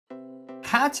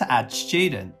How to add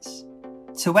students.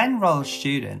 To enrol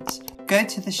students, go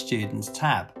to the Students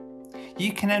tab.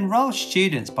 You can enrol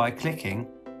students by clicking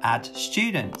Add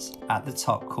Students at the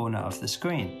top corner of the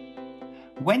screen.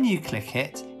 When you click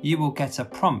it, you will get a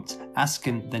prompt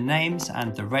asking the names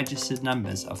and the registered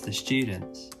numbers of the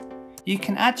students. You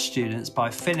can add students by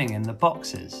filling in the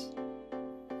boxes.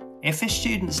 If a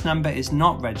student's number is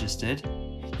not registered,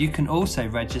 you can also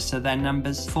register their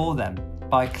numbers for them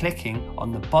by clicking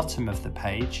on the bottom of the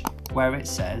page where it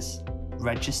says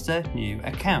Register New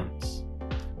Accounts.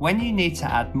 When you need to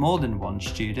add more than one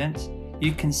student,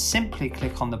 you can simply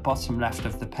click on the bottom left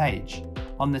of the page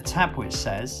on the tab which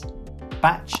says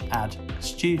Batch Add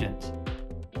Student.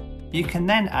 You can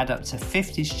then add up to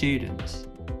 50 students.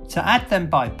 To add them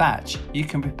by batch, you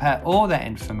can prepare all their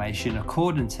information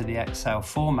according to the Excel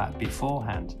format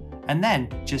beforehand and then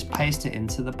just paste it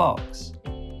into the box.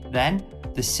 Then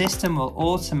the system will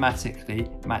automatically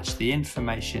match the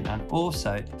information and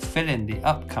also fill in the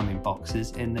upcoming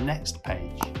boxes in the next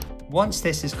page. Once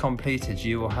this is completed,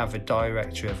 you will have a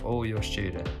directory of all your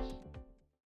students.